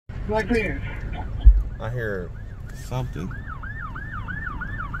What is? I hear something.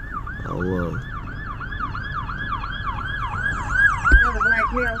 Oh,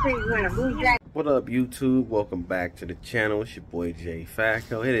 what up, YouTube? Welcome back to the channel. It's your boy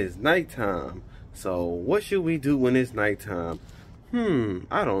ATraffic. It is nighttime. So what should we do when it's nighttime?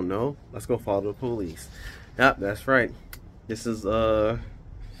 I don't know. Let's go follow the police. Yep, that's right. This is follow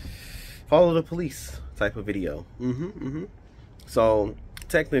the police type of video. So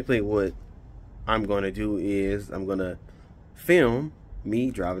technically what I'm going to do is I'm going to film me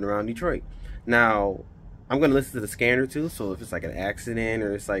driving around Detroit. Now, I'm going to listen to the scanner too, so if it's like an accident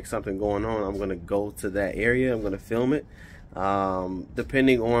or it's like something going on, I'm going to go to that area. I'm going to film it.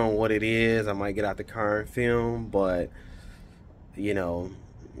 Depending on what it is, I might get out the car and film, but you know,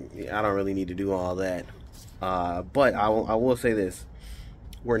 I don't really need to do all that. But I will say this.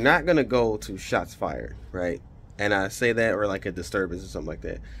 We're not going to go to shots fired, right? And I say that, or like a disturbance or something like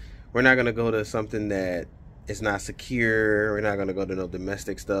that. We're not going to go to something that is not secure. We're not going to go to no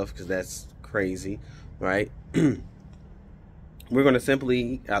domestic stuff because that's crazy, right? We're going to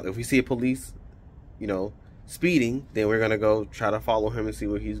simply, if we see a police, you know, speeding, then we're going to go try to follow him and see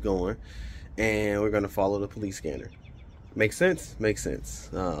where he's going. And we're going to follow the police scanner. Makes sense? Makes sense.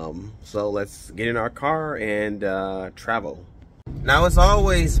 So let's get in our car and travel. Now, it's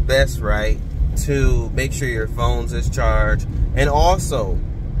always best, right, to make sure your phone's is charged. And also,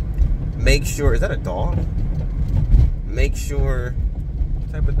 make sure, is that a dog? Make sure,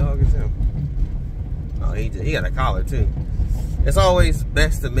 what type of dog is him? Oh, he got a collar too. It's always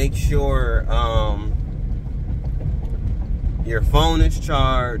best to make sure your phone is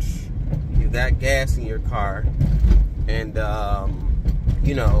charged, you got gas in your car, and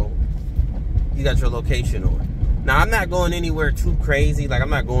you know, you got your location on. Now, I'm not going anywhere too crazy. Like, I'm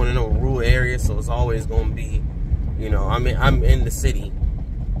not going in a rural area, so it's always going to be, you know, I'm in the city.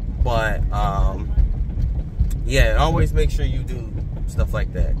 But yeah, always make sure you do stuff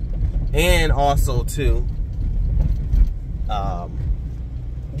like that. And also too,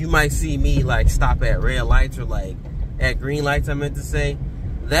 you might see me like stop at red lights or like at green lights, I meant to say.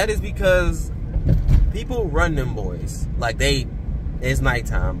 That is because people run them boys. Like, it's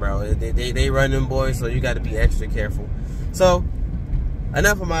nighttime, bro. They run them boys, so you got to be extra careful. So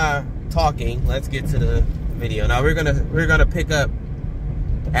enough of my talking. Let's get to the video. Now we're gonna pick up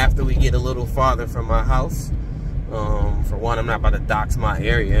after we get a little farther from my house. For one, I'm not about to dox my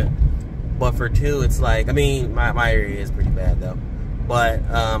area, but for two, it's like, I mean, my area is pretty bad though, but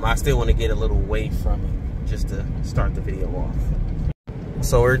I still want to get a little away from it just to start the video off.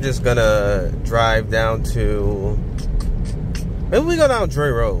 So we're just gonna drive down to, maybe we go down Dre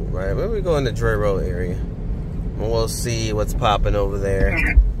Road, right? Maybe we go in the Dre Road area, and we'll see what's popping over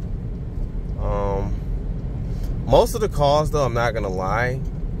there. Most of the calls, though, I'm not gonna lie,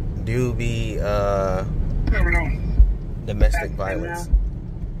 do be domestic violence.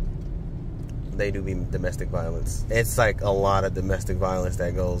 They do be domestic violence. It's like a lot of domestic violence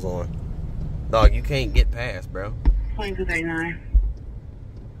that goes on. Dog, you can't get past, bro. 2239.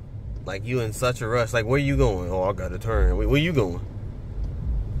 Like, you in such a rush. Like, where you going? Oh, I gotta turn. Where you going?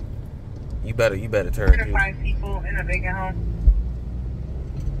 You better turn. 5 people in a vacant home.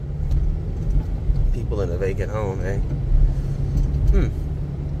 People in a vacant home, eh?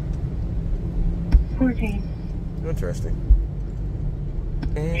 14. Interesting.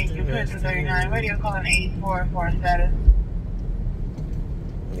 Thank you, 2239. Radio calling 84 for status.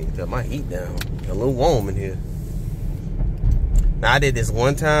 I need to cut my heat down. A little warm in here. Now, I did this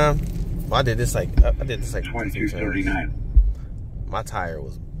one time. Well, I did this like 2239. My tire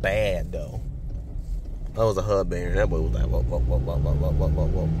was bad though. That was a hub bearing. That boy was like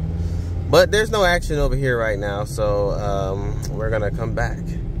whoa. But there's no action over here right now, so we're gonna come back.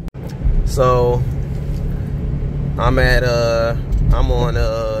 So I'm on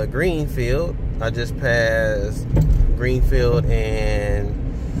Greenfield. I just passed Greenfield and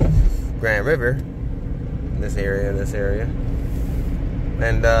Grand River in this area.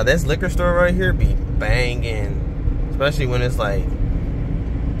 And this liquor store right here be banging, especially when it's like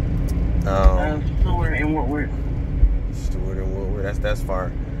Stewart and Woodward. That's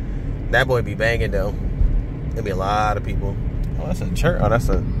far. That boy be banging though. There'll be a lot of people. Oh, that's a church. Oh, that's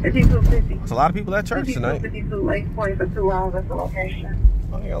a 5250. It's a lot of people at church tonight. 52 Lake Point for 2 hours at the location.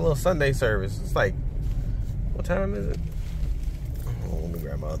 Oh, they got a little Sunday service. It's like, what time is it? Oh, let me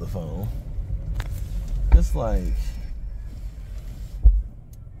grab my other phone. It's like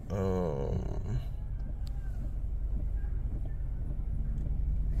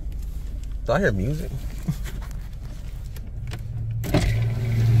do I hear music?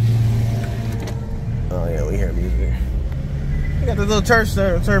 Oh yeah, we hear music. We got the little church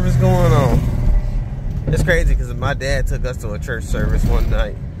service going on. It's crazy because my dad took us to a church service one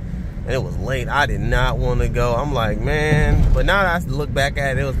night. And it was late. I did not want to go. I'm like, man. But now that I look back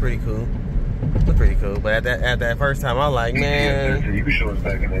at it, it was pretty cool. It was pretty cool. But at that first time, I was like, man. You can show us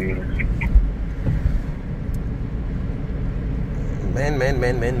back in the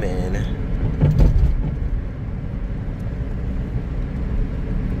Man.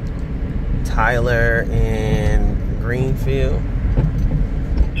 Tyler and Greenfield.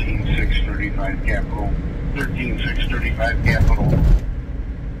 13635 Capital. 13635 Capital.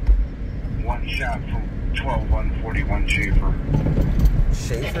 One shot from 12141 Schaefer?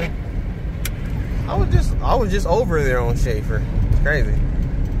 I was just over there on Schaefer. It's crazy.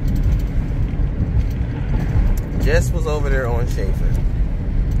 Just was over there on Schaefer.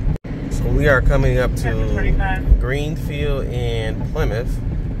 So we are coming up to Greenfield and Plymouth.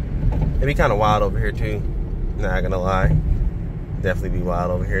 It'd be kind of wild over here too. Not gonna lie. Definitely be wild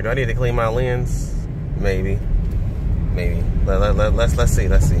over here. Do I need to clean my lens? Maybe. Let's see.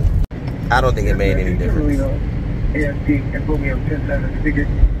 I don't think it made any difference. ASP and put me on 10-7 speaker.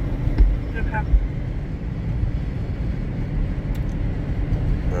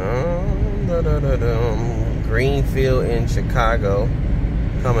 Greenfield in Chicago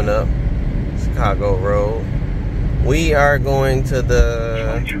coming up. Chicago Road. We are going to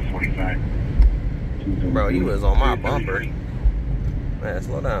the 2245. Bro, you was on my bumper. Man,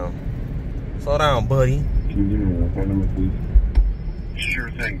 slow down. Slow down, buddy. Sure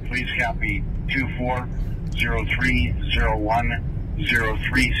thing. Please copy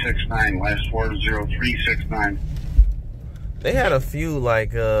 2403010369. Last word 0369. They had a few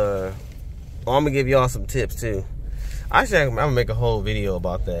like I'm gonna give y'all some tips too. Actually, I'm gonna make a whole video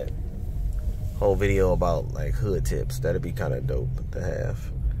about that. Whole video about like hood tips. That'd be kind of dope to have.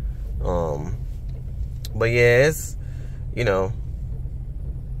 But yeah, it's, you know,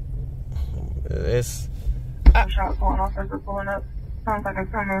 it's. Shot going off as we're pulling up. Sounds like it's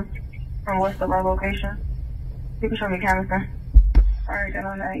coming from west of our location. You can show me Canada. Alright, then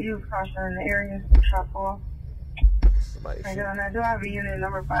on that, use caution in the area. Shot fall. Somebody Alright, then on that, do I have a unit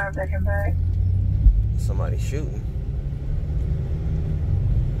number 5 that can back? Somebody shooting.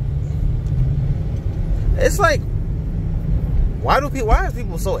 It's like, why are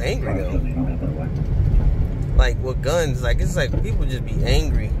people so angry though? Like with guns, like it's like people just be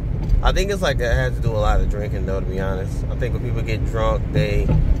angry. I think it's like it has to do a lot of drinking though, to be honest. I think when people get drunk, they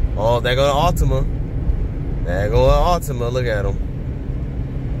go to Altima. There go Altima, look at them.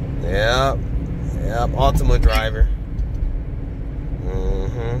 Yep, Altima driver.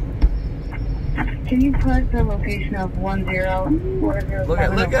 Can you put the location of 1040? Look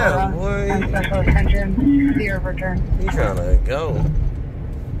at him, boy. On special attention, fear of return. He's trying to go.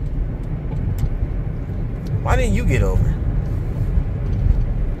 Why didn't you get over?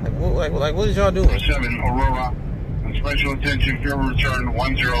 Like what is y'all doing? 7 Aurora. On special attention, fear of return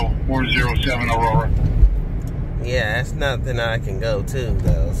 10407 Aurora. Yeah, that's nothing I can go to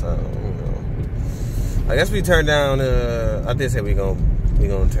though. So you know, I guess we turn down. I did say we gonna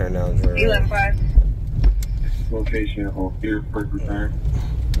turn down. 11-5. Location on fear of return.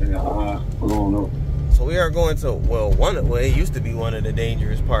 And we're going over. So we are going to it used to be one of the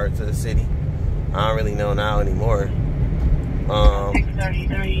dangerous parts of the city. I don't really know now anymore.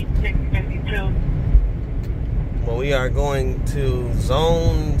 633, 652. Well, we are going to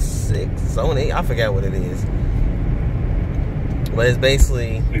Zone 6, Zone 8. I forgot what it is. But it's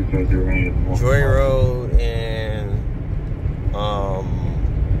basically Joy Road and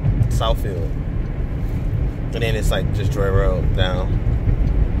Southfield. And then it's like just Joy Road down.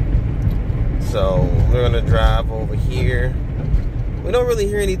 So we're gonna drive over here. We don't really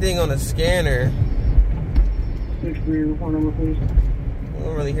hear anything on the scanner. We don't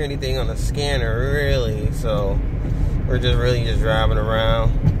really hear anything on the scanner, really. So we're just driving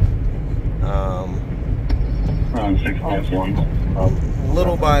around. Around 651.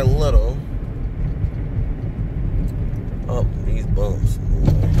 Little by little. Up these bumps.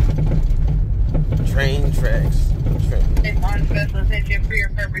 Train tracks. It's on special attention,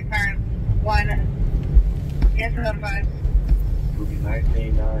 fear of return 1. Yes, 5.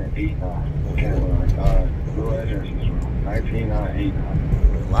 19989. Blue address is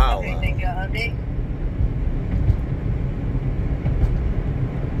 19989. Wow. Okay, thank you. Update.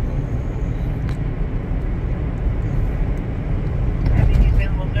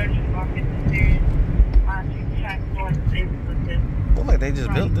 Look like they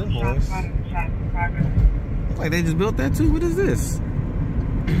just built them, boys. Look like they just built that too. What is this?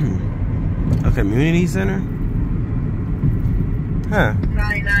 A community center? Huh.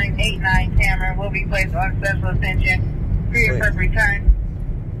 9989 camera will be placed on special attention. Sweet. Return.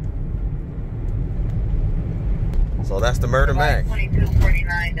 So that's the Murder Mac.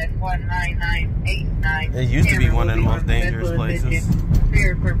 2249, that's 19989. It used to be one of the most dangerous places.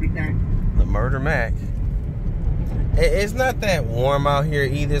 The Murder Mac. It's not that warm out here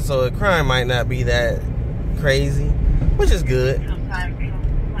either, so the crime might not be that crazy, which is good.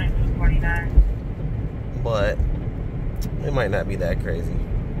 But it might not be that crazy.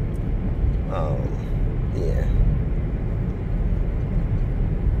 Yeah.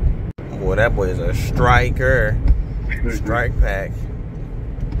 Boy, that boy is a striker. Strike pack.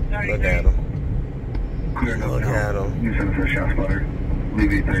 Look at him. Look at him.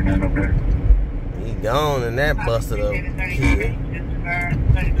 He gone in that busted up kid.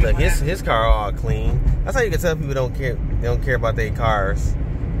 Look, his car all clean. That's how you can tell people don't care about their cars.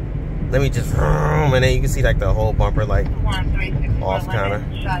 Let me just and then you can see like the whole bumper like off kind of.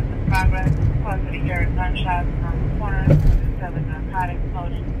 Shots in progress. Custody here. Gunshots from the corner. 7 narcotics.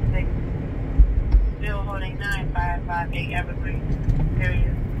 Holding 6. Still holding 9558 Evergreen.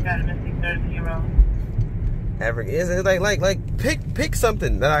 Serious. Got a missing 13-year-old. Evergreen. Is it like pick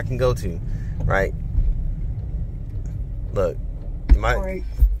something that I can go to, right? Look, my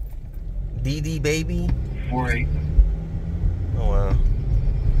DD baby. 48. Oh wow.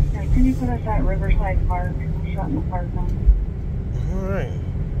 Hey, can you put us at Riverside Park? Shut in the park now. All right.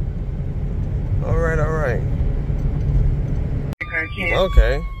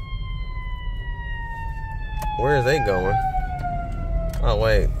 Okay. Where is they going? Oh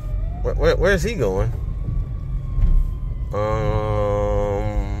wait, where is he going? Alright,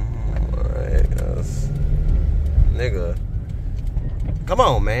 guys. Nigga, come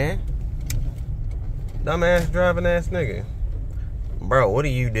on, man. Dumbass driving ass nigga. Bro, what are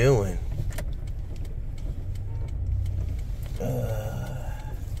you doing?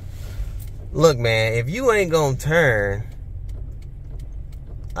 Look, man, if you ain't gonna turn,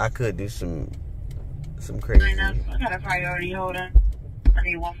 I could do some crazy. I got a priority holder. I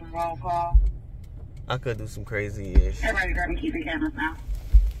need one from roll call. I could do some crazy-ish. Everybody grab and keep your cameras now.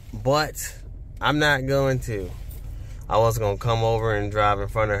 But I'm not going to. I was gonna come over and drive in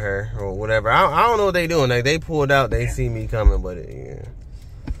front of her or whatever. I don't know what they doing. Like they pulled out, they see me coming, but yeah.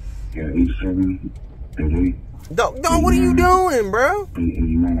 Yeah, 87, 88. Dog, what are you doing, bro?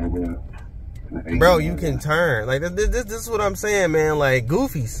 89, Bro, you can turn. Like this is what I'm saying, man. Like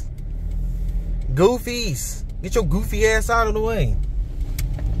goofies, get your goofy ass out of the way.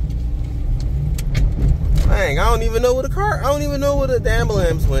 Dang, I don't even know where the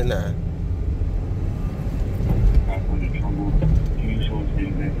ambulance went now.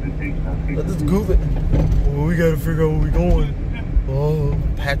 But this goofy. Well, we gotta figure out where we going. Oh,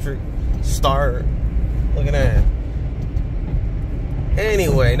 Patrick Star. Look at that.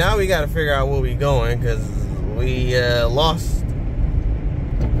 Anyway, now we gotta figure out where we going because we lost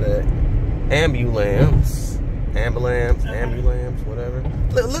the ambulance, whatever.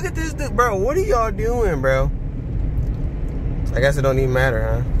 Look at this, bro. What are y'all doing, bro? I guess it don't even matter,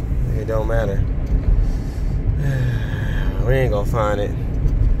 huh? It don't matter. We ain't gonna find it.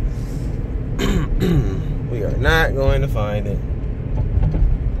 We are not going to find it.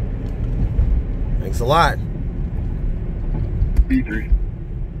 Thanks a lot. B3.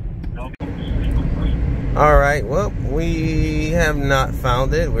 Alright, well, we have not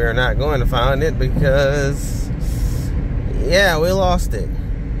found it. We're not going to find it because, yeah, we lost it.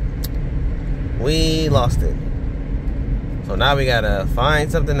 So now we gotta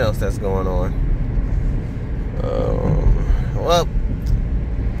find something else that's going on. Well,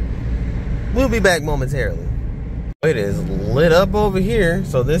 we'll be back momentarily. It is lit up over here.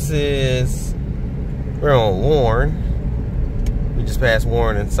 So we're on Warren. We just passed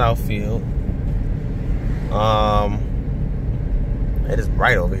Warren and Southfield. It is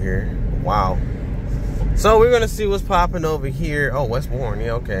bright over here. Wow. So we're gonna see what's popping over here. Oh, West Warren.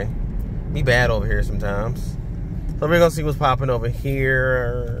 Yeah, okay. Be bad over here sometimes. So we're gonna see what's popping over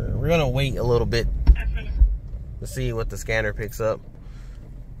here. We're gonna wait a little bit to see what the scanner picks up.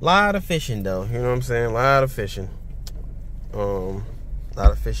 A lot of fishing though. You know what I'm saying? A lot of fishing. A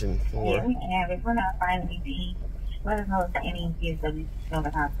lot of fishing for. Yeah, we have it. We're not finding anything. Let us know if any DSW know the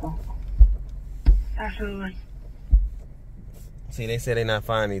hospital. Absolutely. See, they said they're not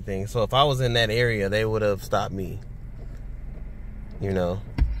finding anything. So if I was in that area, they would have stopped me. You know.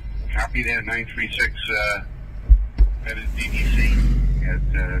 Copy that, 936, that is DDC at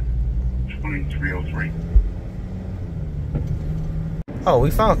 2303. Oh,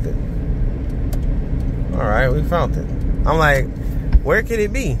 we found it. Alright, we found it. I'm like, where could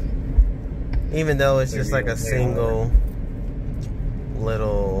it be? Even though it's just like a single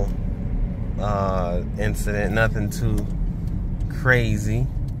little incident, nothing too crazy.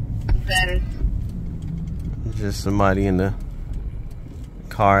 Status. Just somebody in the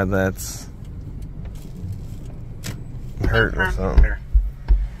car that's hurt or something.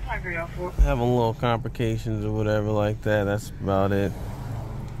 Having little complications or whatever like that. That's about it.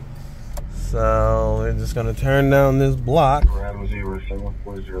 So we're just gonna turn down this block. We're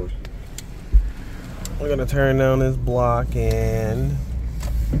gonna turn down this block and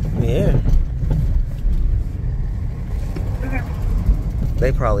yeah.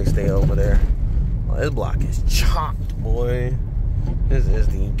 They probably stay over there. Oh, this block is chopped, boy. This is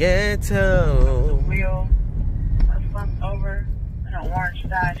the ghetto. Wheel slumped over in an orange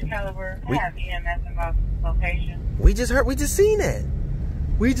Dodge Caliber. I have EMS in my location. We just seen that.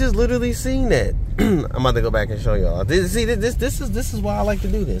 We just literally seen that. I'm about to go back and show y'all. See, this is why I like to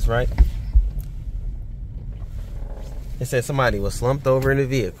do this, right? It said somebody was slumped over in a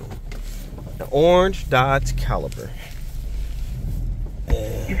vehicle. An orange Dodge Caliber.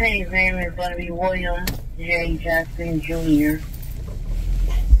 You think his name is going to be William J. Jackson Jr.?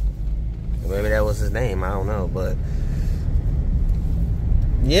 Maybe that was his name. I don't know, but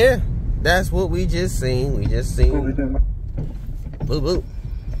yeah, that's what we just seen. We just seen. Boop boop.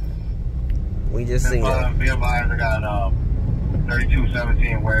 We just seen it. Be advised, I got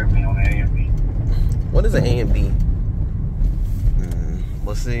 3217 wherever on the A and B. What is an A and B?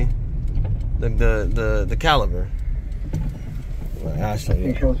 Let's see. The caliber. Well, I'll show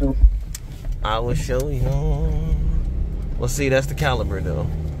you. I will show you. Well, see, that's the caliber though.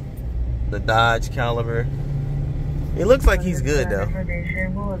 The Dodge Caliber. He looks like he's good though.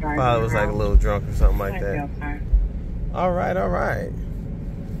 Probably was like a little drunk or something like that. All right.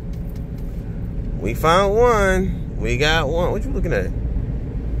 We found one. We got one. What you looking at?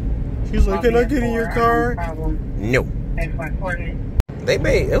 She's like, can I get in your car? No. They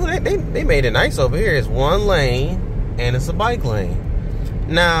made it nice over here. It's one lane and it's a bike lane.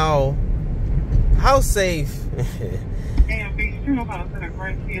 Now, how safe?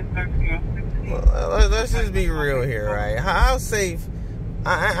 Let's just be real here, right? How safe?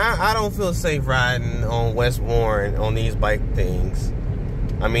 I don't feel safe riding on West Warren on these bike things.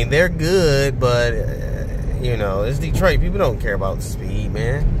 I mean, they're good, but you know, it's Detroit. People don't care about the speed,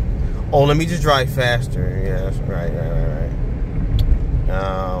 man. Oh, let me just drive faster. Yeah, that's right.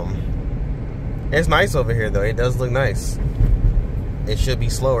 It's nice over here, though. It does look nice. It should be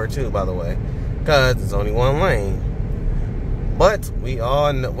slower too, by the way, because it's only one lane. But we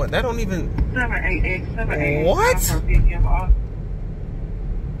all know what that don't even. 788. What?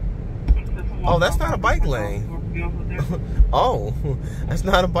 Oh, that's not a bike lane. Oh, that's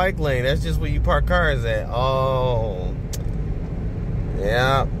not a bike lane. That's just where you park cars at. Oh,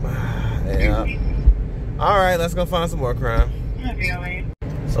 yeah. All right, let's go find some more crime.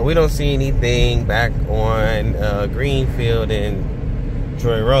 So we don't see anything back on Greenfield and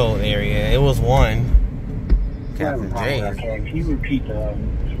Troy Road area. It was one. Captain James. Can you repeat the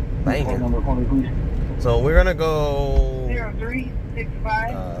phone number for me, please? So we're gonna go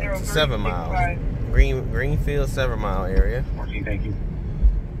 0365 7 Mile. Greenfield 7 Mile area. Okay, thank you.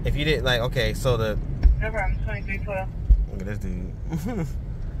 If you didn't like, okay, so the no problem, 2312. look at this dude.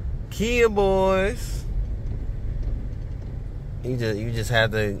 Kia boys. You just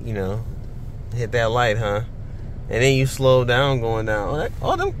had to, you know, hit that light, huh? And then you slow down going down. That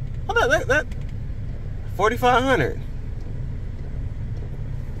 4,500.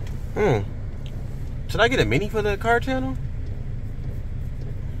 Should I get a mini for the car channel?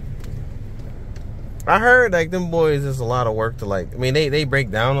 I heard like them boys is a lot of work to like. I mean, they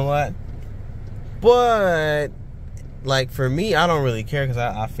break down a lot, but like for me, I don't really care because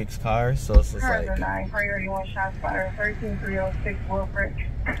I fix cars, so it's just like. Priority 1 shot spotter 13306 Wilford.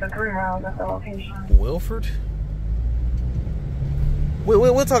 The 3 miles at the location. Wilford.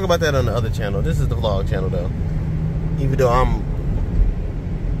 We'll talk about that on the other channel. This is the vlog channel though. Even though I'm.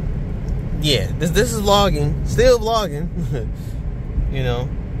 Yeah, this is vlogging, still vlogging. You know.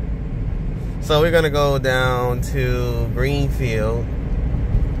 So we're gonna go down to Greenfield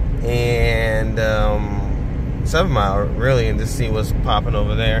and 7 Mile really, and just see what's popping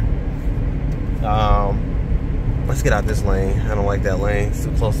over there. Let's get out this lane. I don't like that lane. It's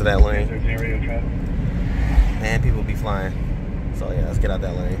too close to that lane. Man, people be flying. So yeah, let's get out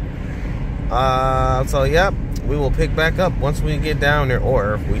that lane. So yep, we will pick back up once we get down there,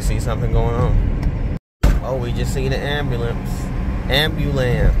 or if we see something going on. Oh, we just seen an ambulance.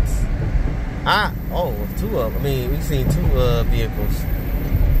 Two of them. I mean, we've seen two vehicles.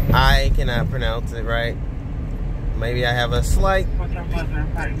 I cannot pronounce it right. Maybe I have a slight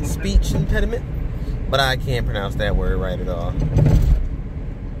speech impediment, but I can't pronounce that word right at all.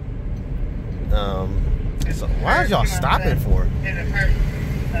 So why is y'all stopping for? There's a person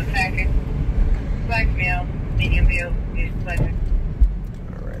attacking. Black male, medium build, is pleasure.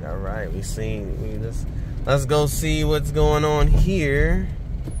 All right. Let's go see what's going on here.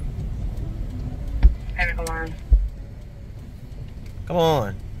 Traffic alarm. Come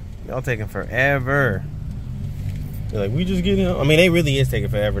on. Y'all taking forever. They're like, we just getting out. I mean, they really is taking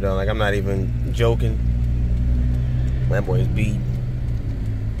forever, though. Like, I'm not even joking. That boy is beat.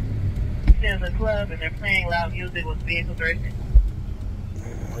 There's a club and they're playing loud music with vehicles racing.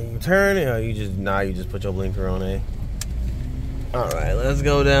 You turn it, or you just put your blinker on, eh? Alright, let's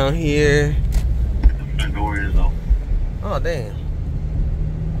go down here. The door is open. Oh, damn.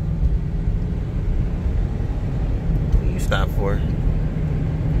 What you stop for?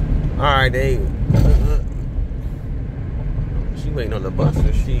 Alright, Dave. She waiting on the bus,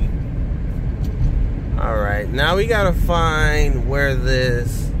 or she? Alright, now we gotta find where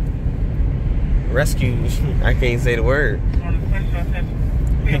this rescue, I can't say the word.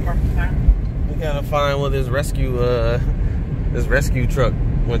 We gotta find where this rescue truck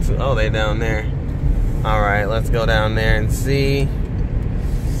went to. Oh, they down there. Alright, let's go down there and see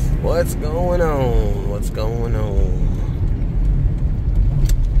what's going on. Let's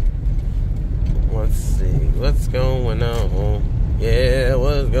see what's going on. Yeah,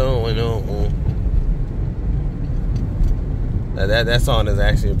 what's going on? That song is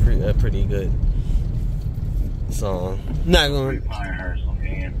actually a pretty good song. Not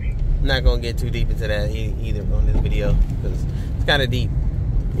gonna get too deep into that either on this video, because it's kind of deep,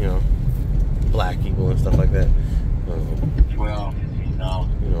 you know, black people and stuff like that. 12, you know,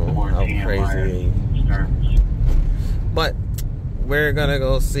 how crazy. But we're gonna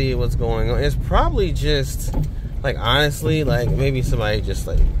go see what's going on. It's probably just, like, honestly, like, maybe somebody just,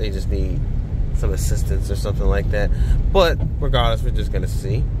 like, they just need some assistance or something like that. But regardless, we're just gonna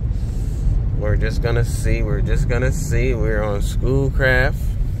see. We're on Schoolcraft.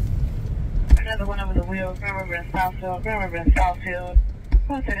 Another one over the wheel. Grand River in Southfield.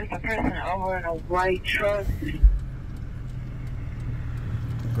 Posted it's a person over in a white truck.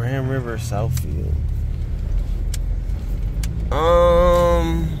 Grand River, Southfield.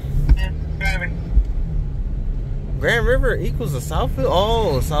 Grand River equals to Southfield?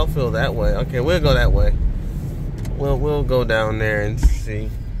 Oh, Southfield that way. Okay, we'll go that way. We'll go down there and see.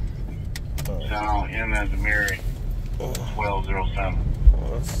 Channel M as a Mary, 1207.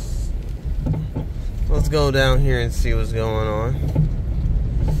 Let's go down here and see what's going on.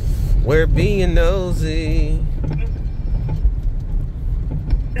 We're being nosy.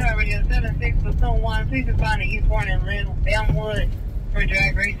 Radio 76 Platoon 1, please respond to Eastbourne and Elmwood for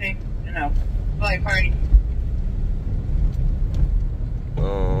drag racing, flight party.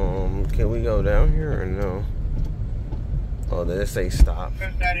 Can we go down here or no? Oh, did it say stop?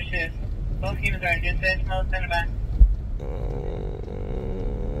 First starter shift. Both units are in dispatch mode, standby.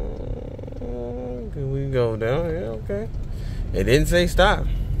 Can we go down here? Okay. It didn't say stop.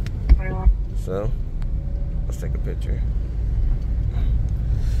 So, let's take a picture.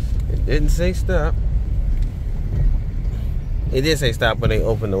 It didn't say stop. It did say stop when they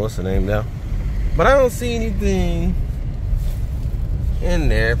opened the what's the name though. But I don't see anything in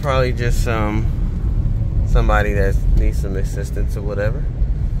there. Probably just somebody that needs some assistance or whatever.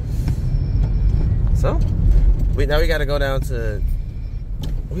 So now we gotta go down to,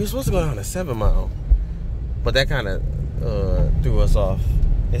 we were supposed to go down to 7 Mile, but that kind of threw us off.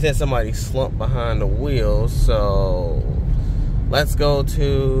 It said somebody slumped behind the wheels, so let's go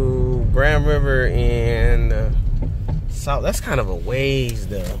to Grand River and South. That's kind of a ways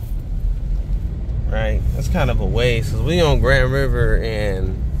though, right? That's kind of a ways, because we on Grand River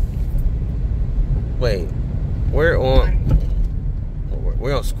and wait, we're on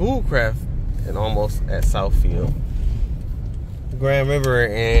Schoolcraft and almost at Southfield. Grand River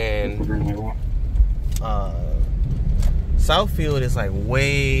and Southfield is like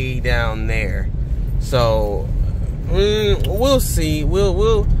way down there, so we'll see.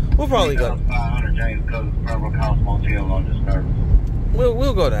 We'll probably go. 500 James Pembroke House Motel on disturbance.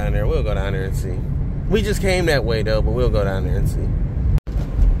 We'll go down there. We'll go down there and see. We just came that way though, but we'll go down there and see.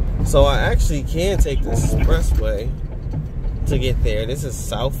 So I actually can take the expressway to get there. This is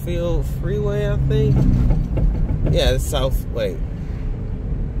Southfield Freeway, I think. Yeah, it's South. Wait.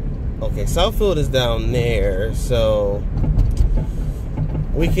 Okay, Southfield is down there, so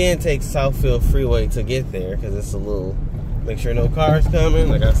we can take Southfield Freeway to get there, because it's a little, make sure no cars coming.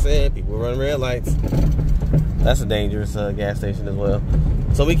 Like I said, people run red lights. That's a dangerous gas station as well.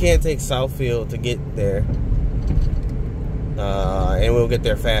 So we can take Southfield to get there, and we'll get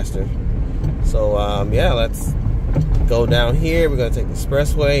there faster. So yeah, let's go down here. We're gonna take the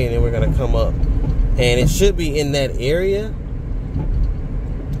expressway, and then we're gonna come up And it should be in that area.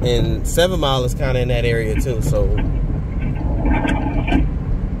 And 7 Mile is kind of in that area too, so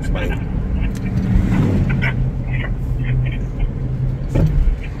it's like,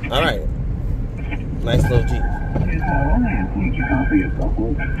 all right, nice little Jeep.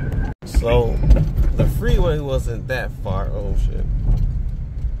 So the freeway wasn't that far. Oh shit,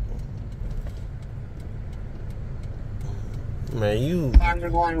 man, you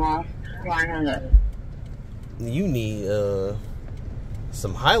need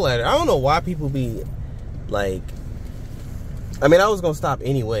some highlighter. I don't know why people be like, I mean, I was gonna stop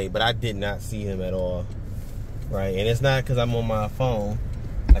anyway, but I did not see him at all, right? And it's not because I'm on my phone.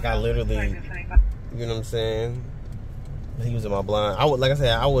 Like, I literally, you know what I'm saying? He was in my blind. I would, like I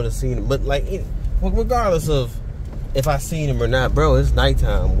said, I would have seen him, but like, regardless of if I seen him or not, bro, it's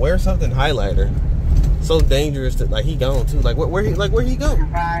nighttime. Wear something highlighter. So dangerous that, like, he gone too. Like, where he go?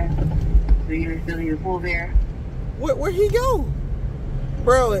 So you're still in the pool there? Where he go?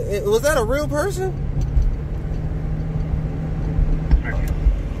 Bro, was that a real person?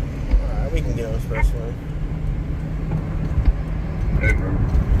 Alright, we can get on this first one.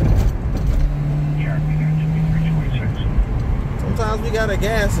 Sometimes we gotta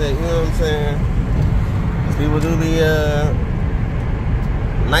gas it, you know what I'm saying? People do the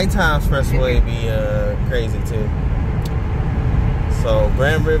nighttime expressway be crazy too. So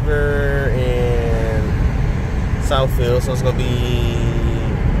Grand River and Southfield, so it's gonna be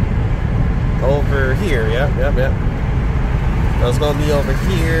over here. Yep. So it's gonna be over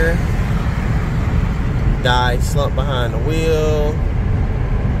here. Guy slumped behind the wheel.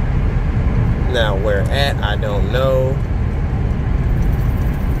 Now where at, I don't know.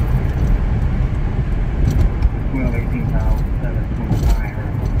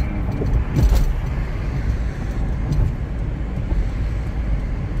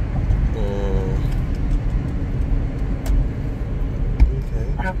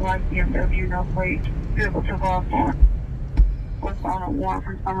 BMW, no plate, vehicle took off was on a warrant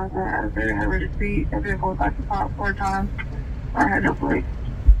from Somerset at a very high rate of speed. The vehicle was like to pop 4 times. I had no plates.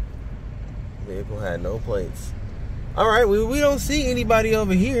 Vehicle had no plates. Alright, we don't see anybody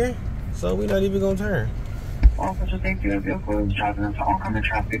over here, so we're not even gonna turn. Officer, thank you. The vehicle was driving into oncoming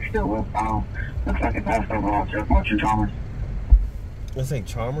traffic, still westbound. Looks like it passed over also approaching Chalmers. Let's say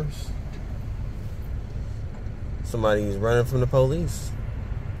Chalmers. Somebody's running from the police.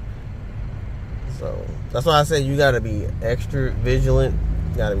 So that's why I said you gotta be extra vigilant.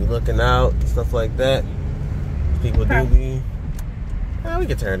 You gotta be looking out, stuff like that. People do be. We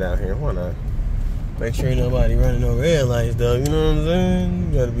can turn down here. Why not? Make sure ain't nobody running over red lights, though. You know what I'm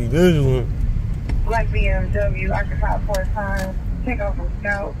saying? You gotta be vigilant. Black BMW, occupied 4 times. Take off from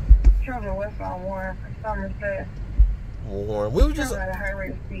Scout. Traveling westbound Warren from Somerset. Warren. We were just at a high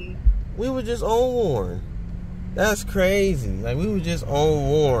rate of speed. We were just on Warren. That's crazy. Like, we were just on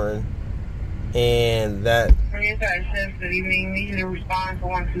Warren. And that. When you start shifts, good evening. Need you to respond to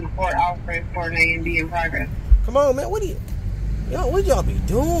 124 Alfred for an A and B in progress. Come on, man. What y'all be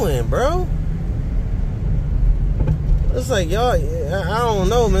doing, bro? It's like y'all, I don't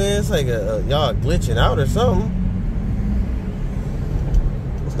know, man. It's like y'all glitching out or something.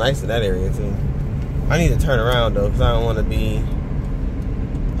 It's nice in that area too. I need to turn around though, because I don't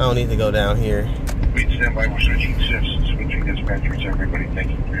need to go down here. We stand by. We're switching shifts, switching dispatchers. Everybody,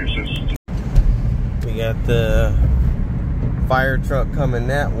 thank you for your assistance. We got the fire truck coming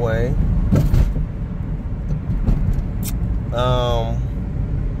that way.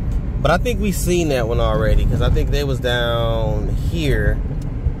 But I think we seen that one already, because I think they was down here,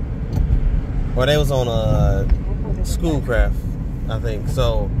 or they was on a Schoolcraft, I think.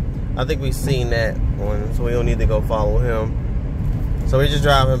 So I think we seen that one, so we don't need to go follow him. So we're just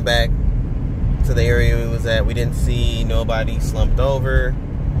driving back to the area we was at. We didn't see nobody slumped over.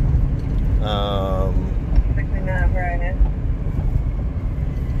 69 Brandon.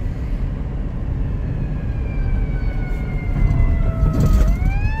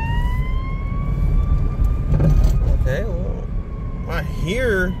 Okay, well, I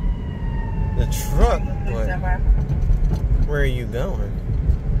hear the truck, but where are you going?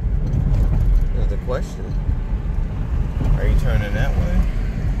 Is the question. Are you turning that way?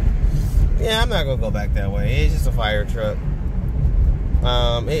 Yeah, I'm not gonna go back that way. It's just a fire truck.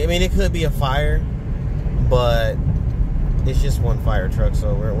 I mean, it could be a fire, but it's just one fire truck,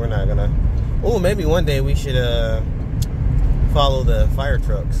 so we're not gonna. Oh, maybe one day we should follow the fire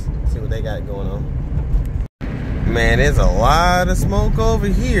trucks, see what they got going on. Man, there's a lot of smoke over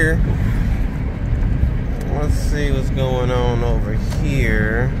here. Let's see what's going on over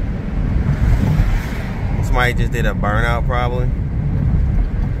here. Somebody just did a burnout, probably.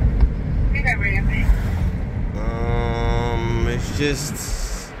 I think I traffic? It's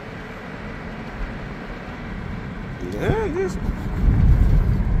just, yeah, just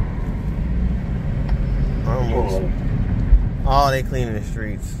almost. Oh, they cleaning the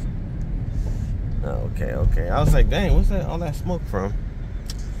streets. Okay, okay. I was like, dang, what's that? All that smoke from?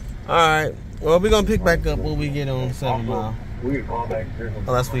 All right. Well, we're gonna pick back up when we get on 7 Mile.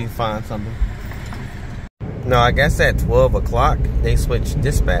 Unless we find something. No, I guess at 12 o'clock they switched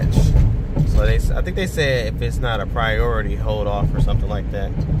dispatch. So I think they said if it's not a priority, hold off or something like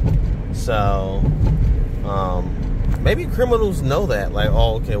that. So, maybe criminals know that. Like,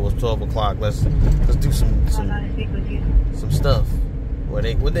 oh, okay, it was 12 o'clock. Let's do some stuff. Would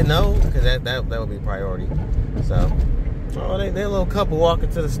they know? Because that would be priority. So, oh, they a little couple walking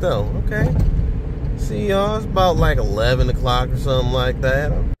to the store. Okay. See y'all. It's about like 11 o'clock or something like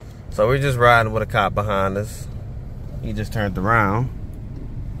that. So we're just riding with a cop behind us. He just turned around.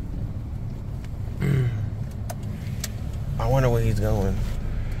 I wonder where he's going.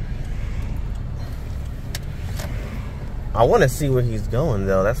 I want to see where he's going,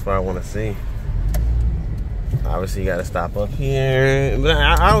 though. That's what I want to see. Obviously, you got to stop up here. But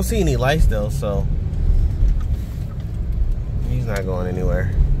I don't see any lights, though, so he's not going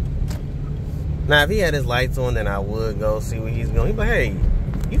anywhere. Now, if he had his lights on, then I would go see where he's going. He'd be like, hey,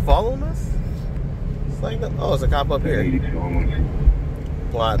 you following us? It's like, oh, it's a cop up here.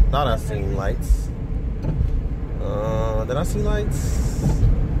 Well, I thought I seen lights. Did I see lights?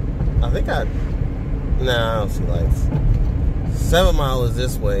 Nah, I don't see lights. 7 Mile is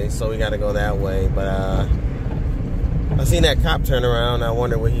this way, so we gotta go that way. But I seen that cop turn around. I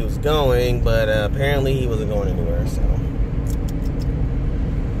wondered where he was going, but apparently he wasn't going anywhere. So,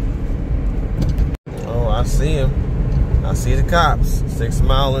 oh, I see him. I see the cops. 6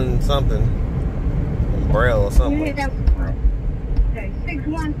 Mile and something, Braille or something. Okay,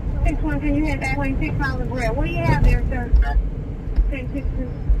 6161. Can you head that way? 6 Mile and Braille. What do you have there, sir? 1062.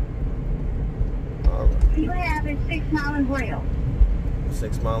 All right. You have it 6 Mile and Braille.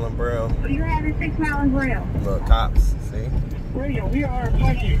 6 Mile and Braille. You have it 6 Mile and Braille. Look, cops. See? Radio, we are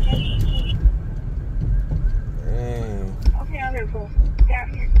parking. Dang. Okay, on this one.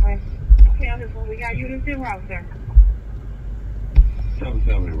 Okay, on this one. We got units in route, sir.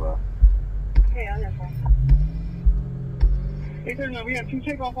 770, bro. Okay, on this one. Hey, sir, now we have 2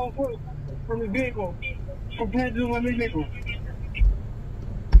 takeoff on foot from the vehicle. From Penn to my vehicle.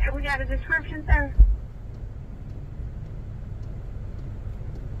 Have we got a description, sir?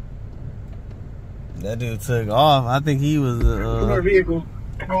 That dude took off. I think he was our vehicle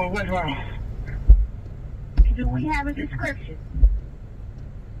going westbound. Do we have a description?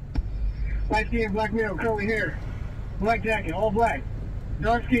 Light skin, black male, curly hair, black jacket, all black.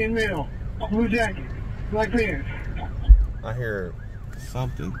 Dark skin male, blue jacket, black pants. I hear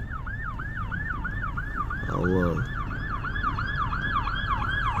something. Oh, look.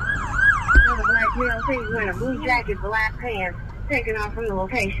 Another black male thing wearing a blue jacket, black pants, taking off from the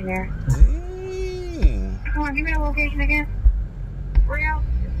location there. Dang. Come on, give me the location again. Real?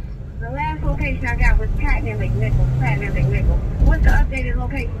 The last location I got was Patton and McNichols. What's the updated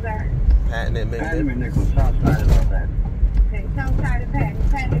location, sir? Patton and Patton McNichols. and McNichols, south side of all that. Okay, south side of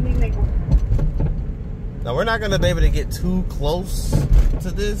Patton and McNichols. Now, we're not going to be able to get too close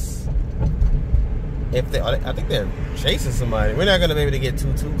to this. I think they're chasing somebody. We're not going to be able to get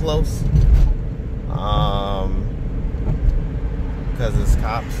too close. Because it's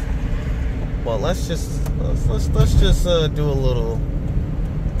cops. Well, let's just do a little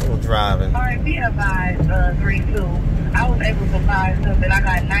driving. All right, be advised, 3-2. I was able to find something. I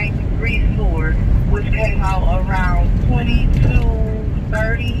got 93 stores, which came out around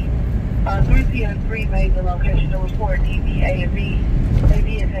 22:30. 3 p.m. 3 made the location to report DB, A, and B. They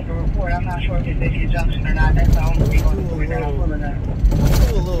did take a report. I'm not sure if it's Vicky Junction or not. That's the only thing on the story that I'm pulling up.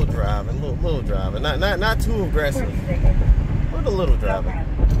 Do a little driving, little driving. Not too aggressive. But a little driving.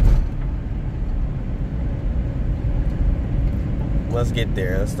 Let's get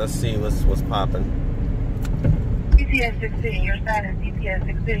there. Let's see what's popping. DPS 16. Your status DPS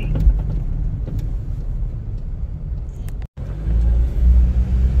 16.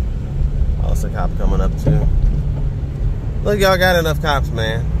 Also, a cop coming up too. Look, y'all got enough cops,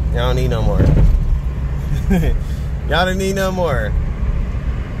 man. Y'all don't need no more. Y'all don't need no more.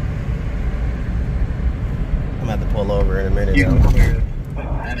 I'm gonna have to pull over in a minute, though. Yeah.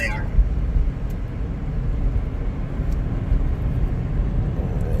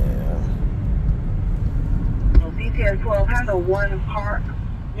 Detail 12, handle one park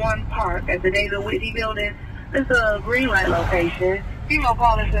at the David Whitney building. It's a green light location. Female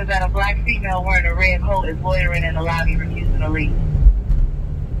caller says that a black female wearing a red coat is loitering in the lobby refusing to leave.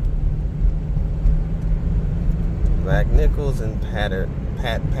 McNichols and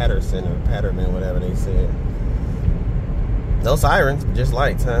Patterson or Patterman, whatever they said. No sirens, just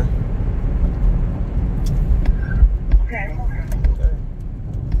lights, huh? Okay.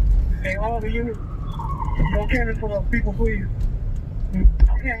 Hey, all the units, no cameras for those people, please.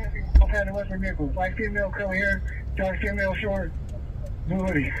 Okay. Okay, the Western vehicles. Light skin male, curly hair, dark skin male, short, blue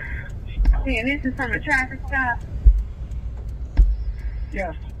hoodie. Yeah, and this is from a traffic stop.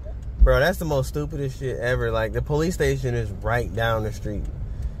 Yes. Bro, that's the most stupidest shit ever. Like, the police station is right down the street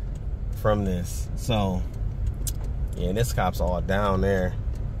from this. So, yeah, this cop's all down there.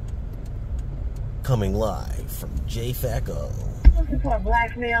 Coming live from JFACO. Looking for a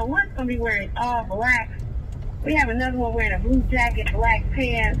black male. One's going to be wearing all black. We have another one wearing a blue jacket, black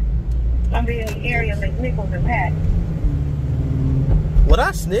pants. Going to be in the area of McNichols and Pat. Would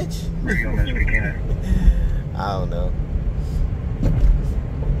I snitch? Where you going, Mr. Buchanan? I don't know.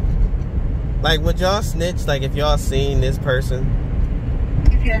 Like, would y'all snitch? Like, if y'all seen this person?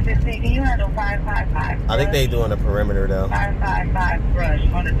 Yes, can you handle 555? I think they doing a perimeter, though. 555 brush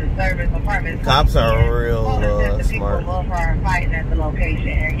under the service apartment. Cops are real the smart. People are fighting at the location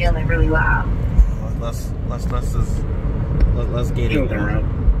and yelling really loud. Let's get it done.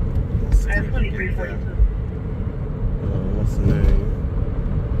 That's 2342. What's the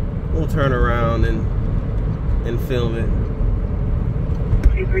name? We'll turn around and film it.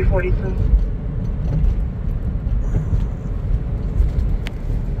 2342.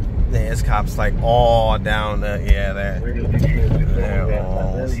 Yeah, it's cops like all down the they're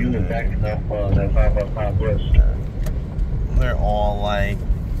all they're all like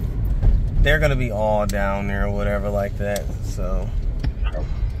they're gonna be all down there or whatever like that. So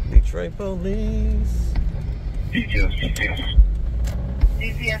Detroit police. DTS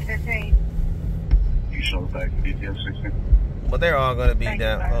 15. You show back to DTS 16. But they're all gonna be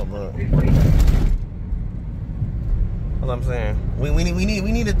down. Oh look. What I'm saying, we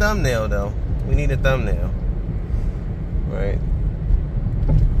need a thumbnail though. We need a thumbnail, right?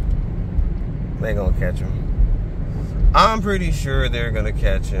 They gonna catch him. I'm pretty sure they're gonna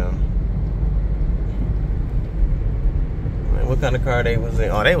catch him. Man, what kind of car they was in?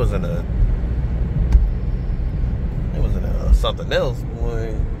 Oh, they was in a something else,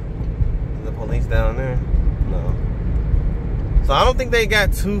 boy. The police down there. No. So I don't think they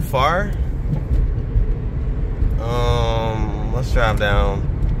got too far. Let's drive down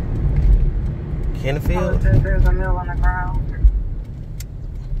Kenfield. There's a mill on the ground.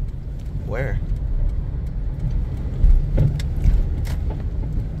 Where?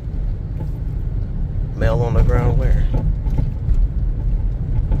 Mail on the ground where?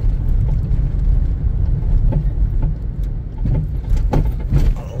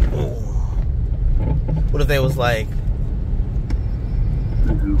 Oh. What if they was like,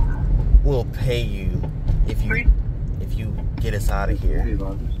 we'll pay you if you get us out of here?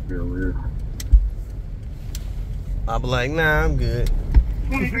 I'll be like, nah, I'm good.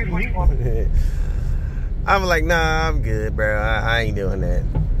 I'm like, nah, I'm good, bro. I ain't doing that.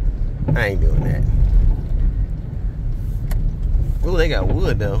 I ain't doing that. Ooh, they got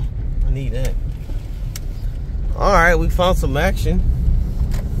wood though. I need that. All right, we found some action.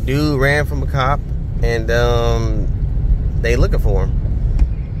 Dude ran from a cop, and they looking for him.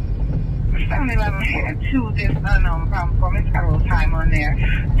 7-Eleven had two this unknown problem for me. It's got a little time on there.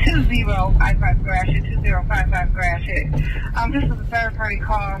 2055 crash hit, 2055 crash hit. This is a third party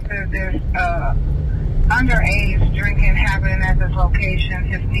call. There's underage drinking happening at this location.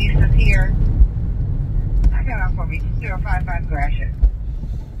 His niece is here. I got on for me. 2055 crash hit.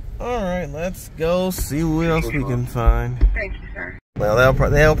 Alright, let's go see what else we can find. Thank you, sir. Well,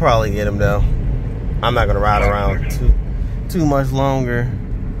 they'll probably get him though. I'm not gonna ride around too much longer.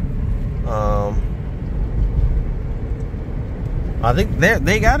 I think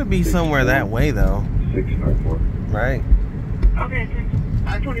they gotta be somewhere that way though. 694. Right? Okay,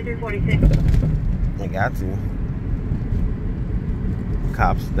 2346. They got to.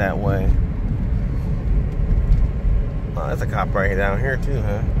 Cops that way. Oh, there's a cop right down here too,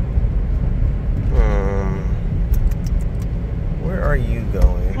 huh? Where are you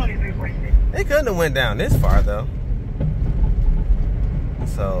going? 2346. They couldn't have went down this far though.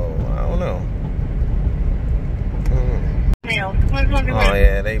 So I don't know. Oh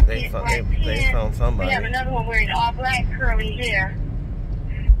yeah, they found somebody. We have another one wearing all black curly hair.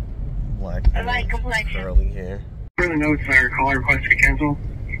 Black a light complexion. Curly hair. Further notes, our call request to cancel.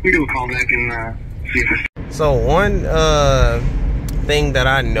 We do a call back and see if it's... So one thing that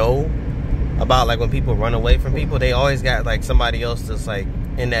I know about, like when people run away from people, they always got like somebody else that's like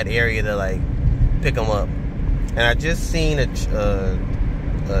in that area to like pick them up. And I just seen a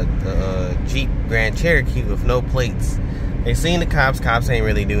a Jeep Grand Cherokee with no plates. They seen the cops. Cops ain't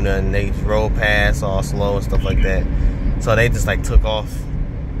really do nothing. They just rolled past all slow and stuff like that. So they just like took off,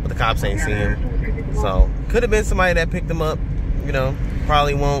 but the cops ain't seen him. So could have been somebody that picked him up. You know,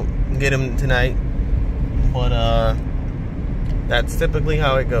 probably won't get him tonight. But that's typically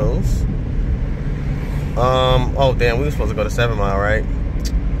how it goes. Oh damn, we were supposed to go to 7 Mile, right?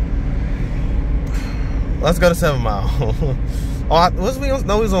 Let's go to 7 Mile. We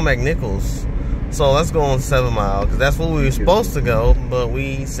was on McNichols. So let's go on 7 Mile, because that's where we were supposed to go, but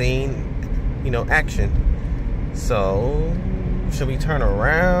we seen, you know, action. So should we turn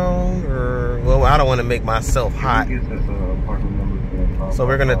around, or, well, I don't want to make myself hot. So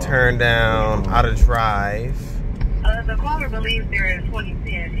we're gonna turn down ATraffic. The caller believes there is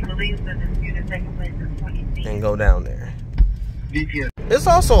 2010. He believes the dispute is taking place in 2010. And go down there. There's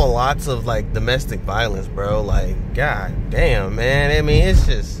also lots of like domestic violence, bro. Like, god damn, man. I mean, it's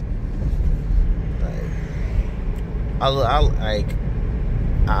just like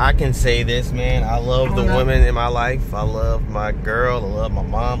I can say this, man. I love the women in my life. I love my girl. I love my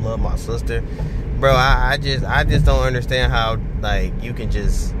mom. Love my sister. Bro, I just don't understand how like you can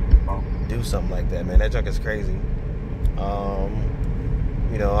just do something like that, man. That junk is crazy.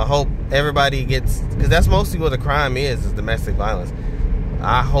 You know, I hope everybody gets, because that's mostly what the crime is domestic violence.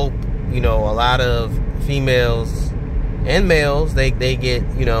 I hope, you know, a lot of females and males, they get,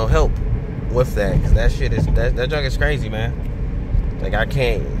 you know, help with that, because that shit is, that junk is crazy, man. Like, I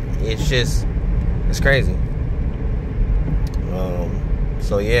can't, it's just, it's crazy.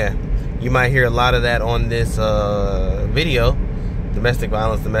 So yeah, you might hear a lot of that on this video. Domestic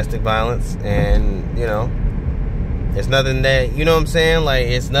violence, and you know, it's nothing that, you know what I'm saying, like,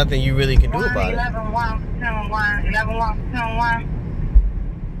 it's nothing you really can do about it. 11-1,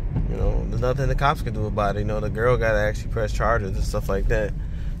 you know, there's nothing the cops can do about it. You know, the girl got to actually press charges and stuff like that.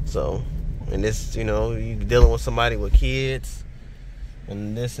 So, and this, you know, you dealing with somebody with kids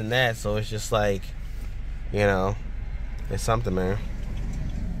and this and that, so it's just like, you know, it's something, man.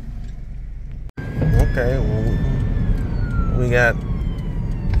 Okay, well, we got,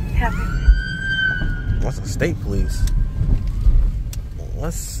 what's a state police?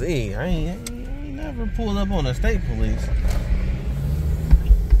 Let's see. I ain't never pulled up on a state police.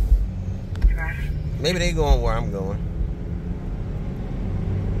 Maybe they going where I'm going.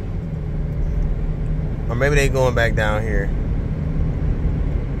 Or maybe they going back down here.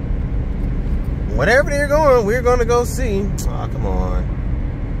 Whatever they're going, we're going to go see. Oh, come on.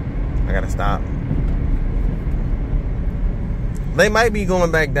 I got to stop. They might be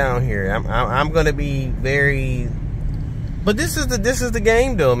going back down here. I'm gonna be very, but this is the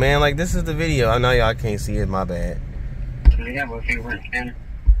game though, man. Like, this is the video. I know y'all can't see it. My bad. Do you have a fingerprint scanner?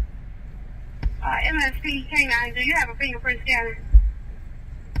 MSP K9, do you have a fingerprint scanner?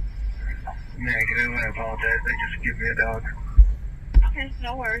 Negative. I apologize. They just give me a dog. Okay,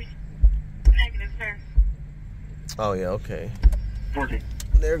 no worries. Negative, sir. Oh yeah, okay. 14.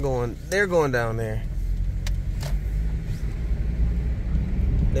 They're going down there.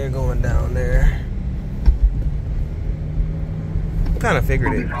 They're going down there. Kind of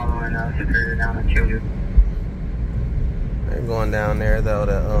figured it. They're going down there though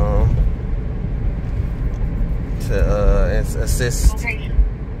to assist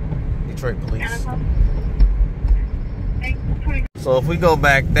Detroit police. So if we go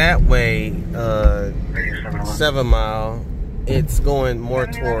back that way, 7 Mile, it's going more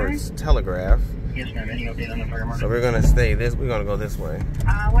towards Telegraph. Yes, ma'am. Any update on the fire marshal? So we're gonna stay this. We're gonna go this way.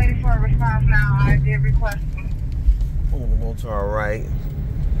 Waiting for a response now. I did request. Oh, we'll go to our right.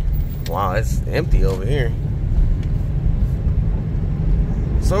 Wow, it's empty over here.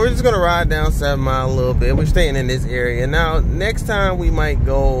 So we're just gonna ride down 7 Mile a little bit. We're staying in this area now. Next time we might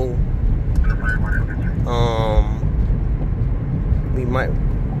go. We might.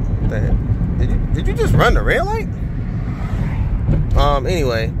 What the heck? Did you just run the red light?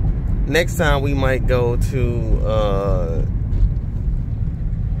 Anyway. Next time we might go to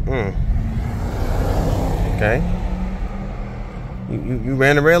okay. You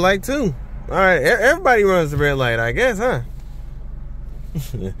ran the red light too. Alright, everybody runs the red light, I guess, huh?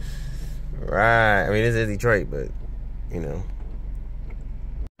 Right. I mean, this is Detroit, but you know.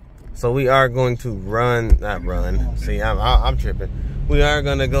 So we are going to not run. See, I'm tripping. We are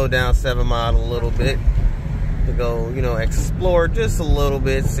gonna go down 7 Mile a little bit. To go, you know, explore just a little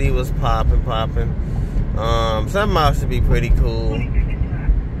bit, see what's popping. 7 Mile should be pretty cool.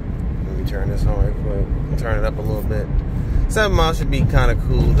 Let me turn this on right quick. Turn it up a little bit. 7 Mile should be kind of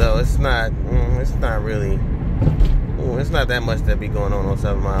cool though. It's not really. It's not that much that be going on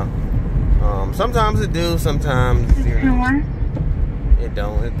 7 Mile. Sometimes it do. Sometimes, you know, It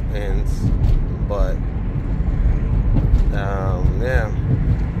don't. It depends. But yeah.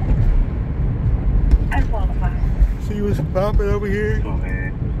 I qualify. She was popping over here.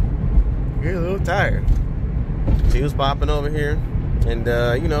 You're a little tired. She was popping over here, and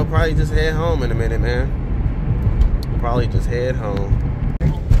you know, probably just head home in a minute, man. Probably just head home.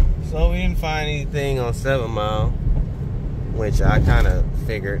 So we didn't find anything on 7 Mile, which I kind of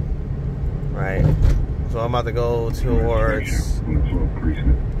figured, right? So I'm about to go towards,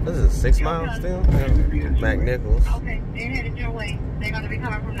 this is 6 Mile still? Yeah. McNichols. Okay, they're headed your way. They're going to be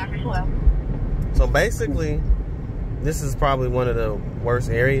coming from number 12. So basically, this is probably one of the worst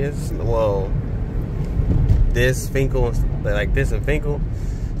areas. Well, this Finkel, like this and Finkel,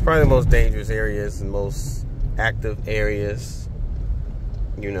 it's probably the most dangerous areas and most active areas.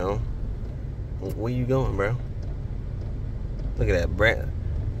 You know, where you going, bro? Look at that, Brad.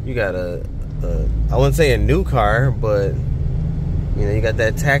 You got a I wouldn't say a new car, but you know, you got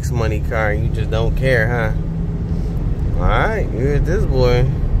that tax money car and you just don't care, huh? Alright, you at this boy.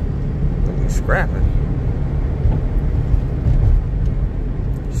 You scrapping.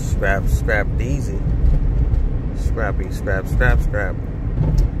 Scrap easy. Scrappy, scrap.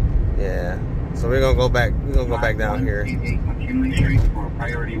 Yeah. So we're gonna go back down here.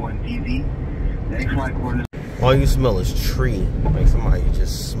 All you smell is tree. Like somebody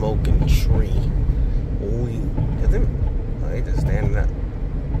just smoking tree. They just standing up.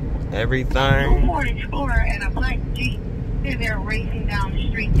 Everything. 240 Explorer and a black Jeep. They're racing down the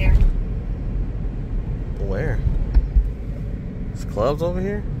street there. Where? There's clubs over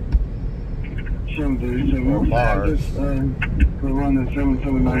here? Or bars.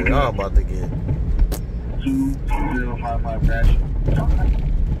 Y'all about to get 2055 crash.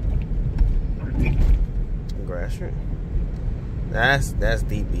 Gratiot. That's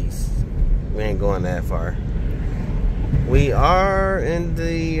deep east. We ain't going that far. We are in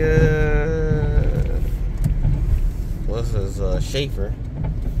the what's this? Schaefer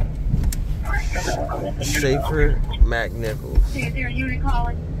McNichols. See, is there a unit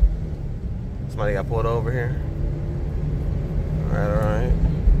calling? Somebody got pulled over here. Alright.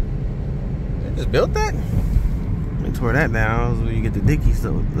 They just built that? They tore that down. That's where you get the Dickie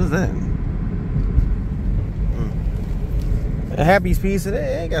stuff. What's that? A Happy's Pizza.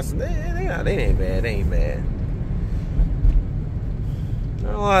 They ain't got some. They ain't bad. They ain't bad.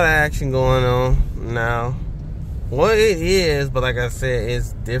 Not a lot of action going on now. Well, it is, but like I said,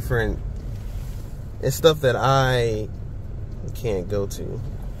 it's different. It's stuff that I can't go to,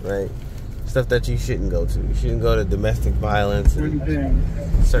 right? Stuff that you shouldn't go to. You shouldn't go to domestic violence and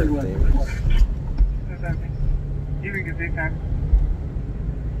certain things.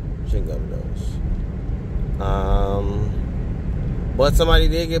 Shouldn't go to those. But somebody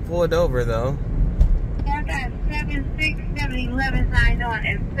did get pulled over though. I got 76711 signed on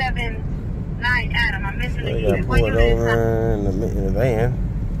and 79 Adam. I'm missing They the got unit. pulled over in the van.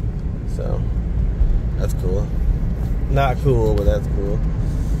 So that's cool. Not cool, but that's cool.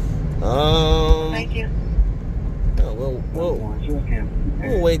 Thank you.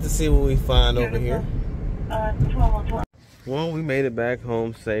 We'll wait to see what we find over here. 12. Well, we made it back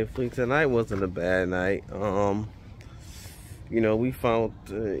home safely. Tonight wasn't a bad night. You know, we found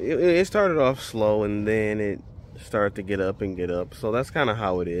it started off slow and then it started to get up. So that's kind of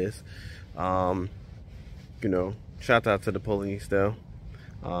how it is. You know, shout out to the police though.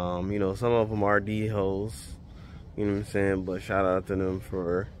 You know, some of them are D-hoes. You know what I'm saying? But shout out to them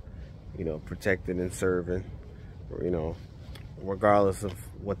for, you know, protecting and serving. You know, regardless of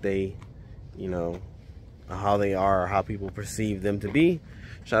what they, you know, how they are or how people perceive them to be.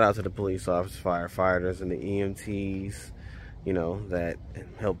 Shout out to the police officers, firefighters, and the EMTs, you know, that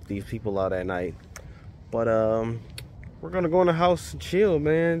helped these people out at night. But we're gonna go in the house and chill,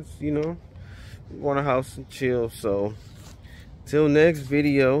 man. You know, we're going to the house and chill. So till next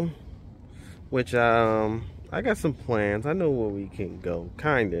video, which I got some plans. I know where we can go,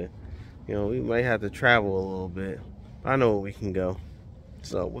 kinda. You know, we might have to travel a little bit. I know where we can go.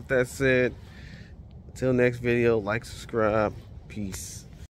 So with that said, till next video, like, subscribe, peace.